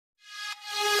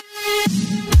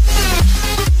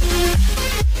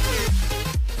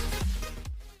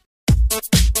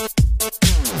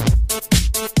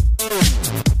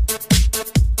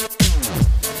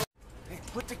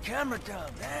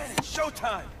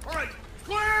All right,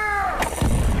 clear!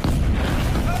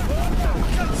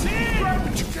 Grab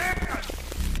what you can!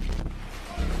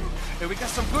 Hey, we got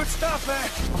some good stuff, man.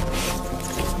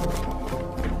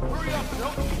 Hurry up and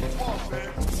help me with the walls,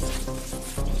 man.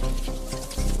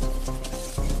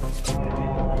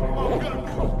 Come on, we gotta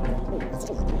go.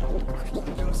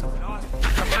 Doing something awesome.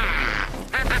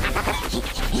 Hey,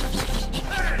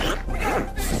 we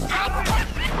gotta stop it!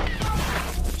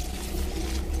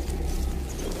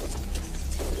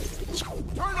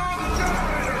 Turn on the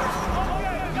generator!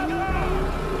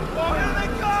 Oh, here they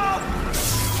come!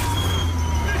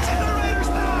 The generators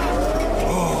now!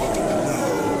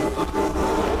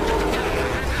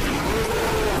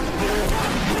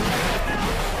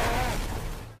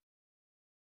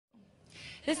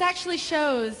 This actually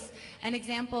shows an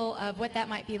example of what that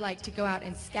might be like to go out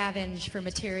and scavenge for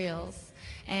materials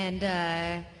and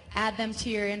add them to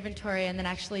your inventory and then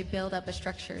actually build up a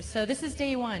structure. So this is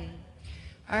day one.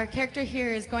 Our character here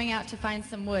is going out to find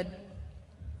some wood.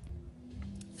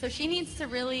 So she needs to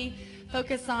really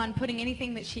focus on putting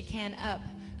anything that she can up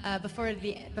before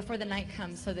the night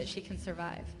comes so that she can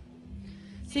survive.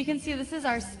 So you can see this is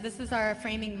our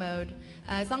framing mode.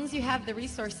 As long as you have the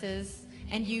resources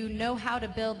and you know how to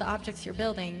build the objects you're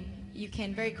building, you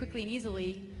can very quickly and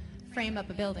easily frame up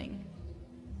a building.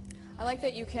 I like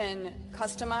that you can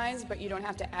customize, but you don't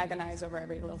have to agonize over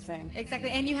every little thing.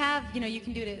 Exactly, and you have, you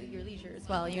can do it at your leisure as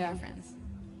well, you and your friends.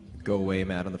 Go away,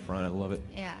 Matt, on the front. I love it.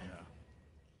 Yeah.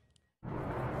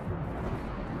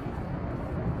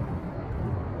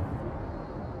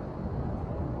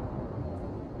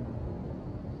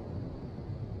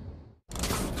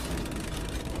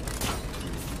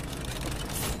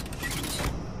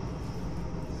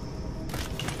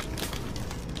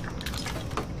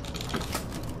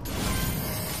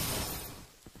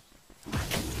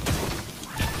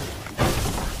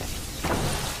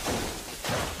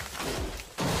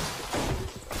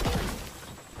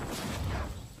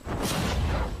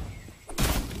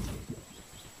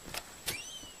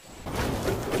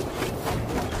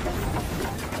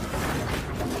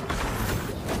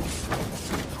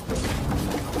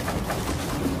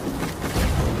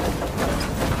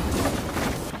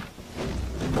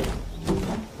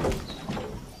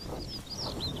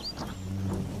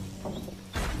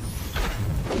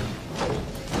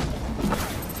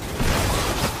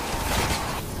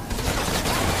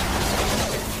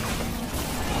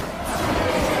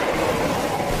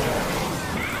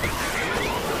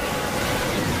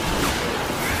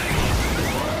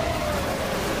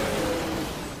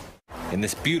 In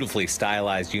this beautifully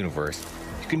stylized universe,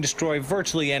 you can destroy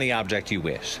virtually any object you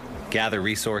wish, gather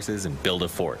resources, and build a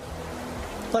fort.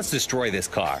 Let's destroy this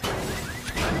car.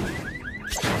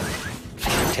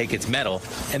 Take its metal,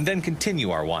 and then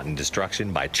continue our wanton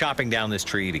destruction by chopping down this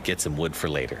tree to get some wood for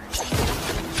later.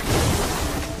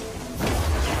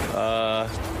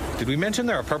 Did we mention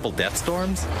there are purple death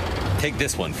storms? Take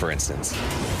this one, for instance.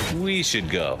 We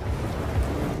should go.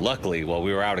 Luckily, while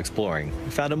we were out exploring, we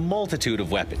found a multitude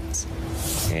of weapons.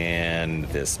 And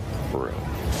this broom.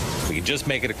 If we could just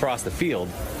make it across the field,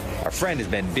 our friend has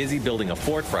been busy building a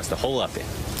fort for us to hole up in.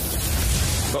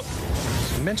 But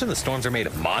you mentioned the storms are made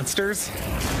of monsters?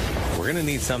 We're gonna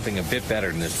need something a bit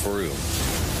better than this broom.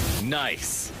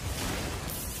 Nice!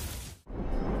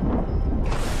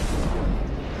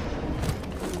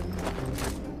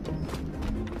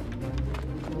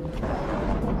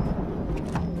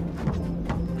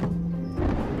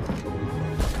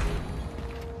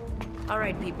 All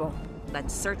right, people.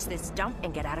 Let's search this dump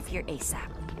and get out of here ASAP.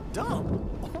 Dump?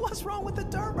 What's wrong with the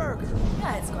dirt burger?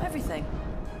 Yeah, it's got everything.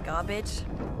 Garbage,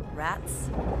 rats,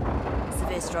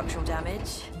 severe structural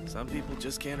damage. Some people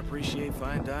just can't appreciate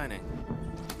fine dining.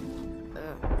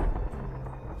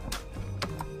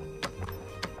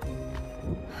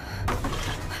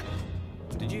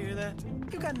 Did you hear that?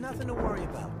 You got nothing to worry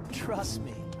about. Trust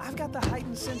me. I've got the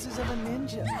heightened senses of a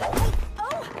ninja.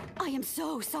 Oh, I am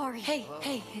so sorry.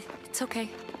 Hey, it's okay.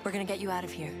 We're gonna get you out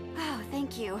of here. Oh,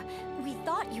 thank you. We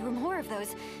thought you were more of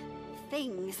those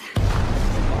things.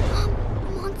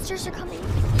 Monsters are coming.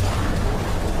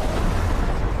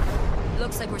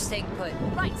 Looks like we're staying put.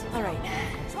 Right. All right.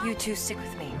 You two stick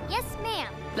with me. Yes,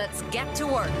 ma'am. Let's get to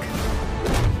work.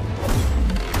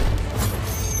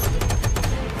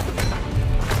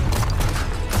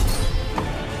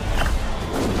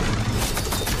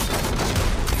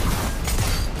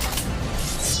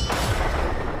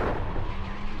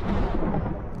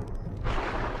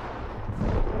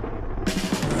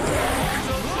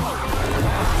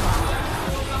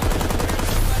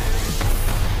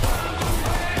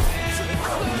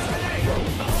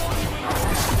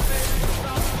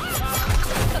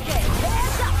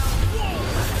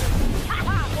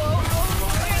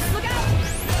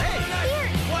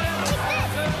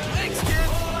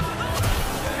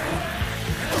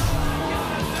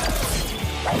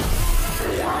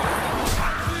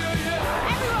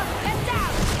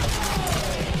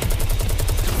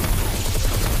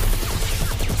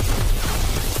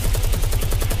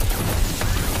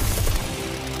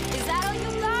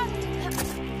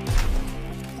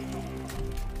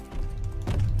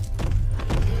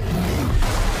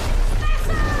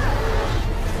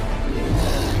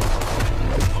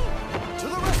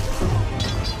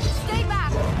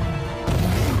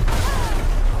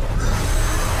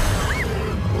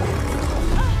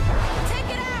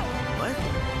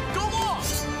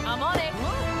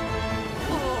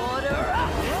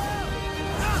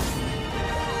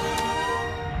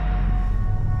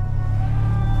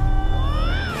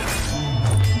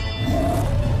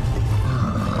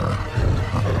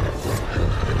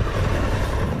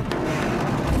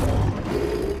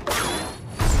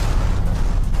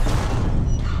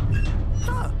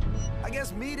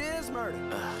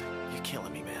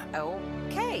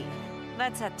 Okay,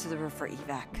 let's head to the roof for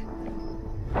evac.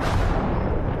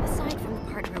 Aside from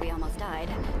the part where we almost died,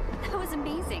 that was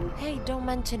amazing. Hey, don't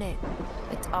mention it.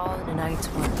 It's all in a night's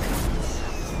work.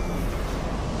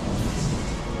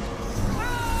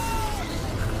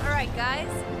 Alright, guys,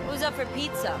 who's up for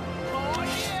pizza? Oh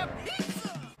yeah,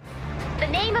 pizza! The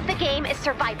name of the game is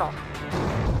Survival.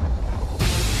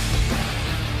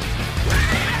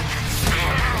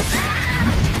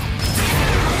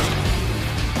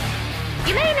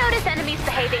 You may notice enemies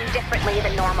behaving differently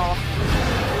than normal.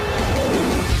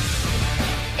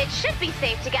 It should be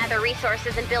safe to gather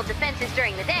resources and build defenses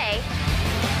during the day.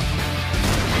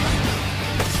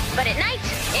 But at night,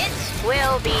 it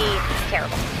will be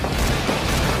terrible.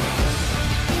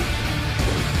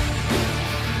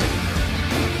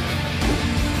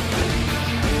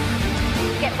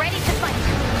 Get ready to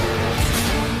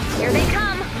fight. Here they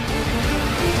come.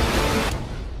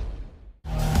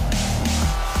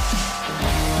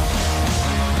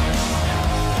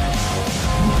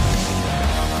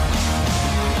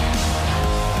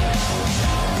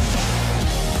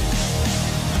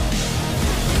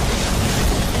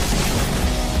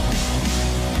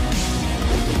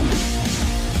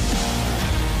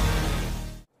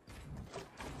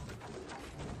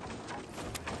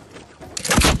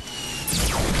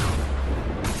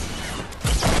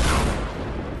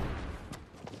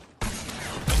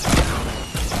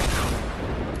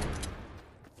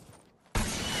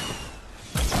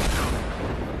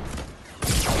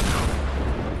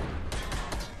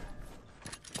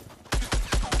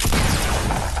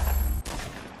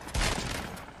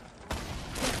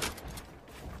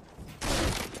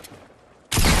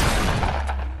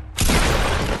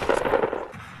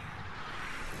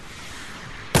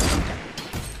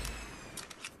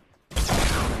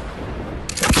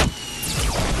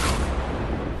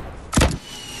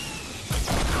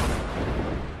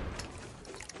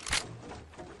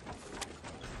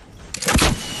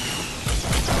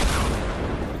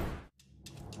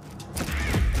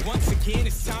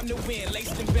 It's time to win. Lace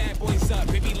them bad boys up,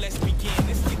 baby, let's begin.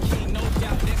 It's the king, no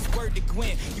doubt, that's word to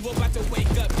Gwen. You about to wake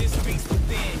up this beast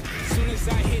within. Soon as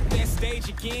I hit that stage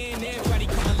again, everybody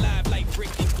come alive like Rick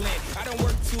and Glenn. I don't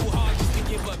work too hard just to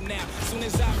give up now. Soon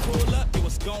as I pull up, it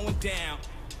was going down.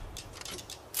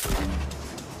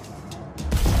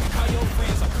 Call your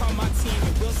friends, I'll call my team,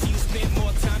 and we'll see you spend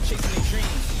more time chasing their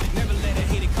dreams. Never let a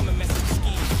hater come and mess up the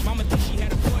scheme. Mama thought she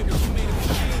had a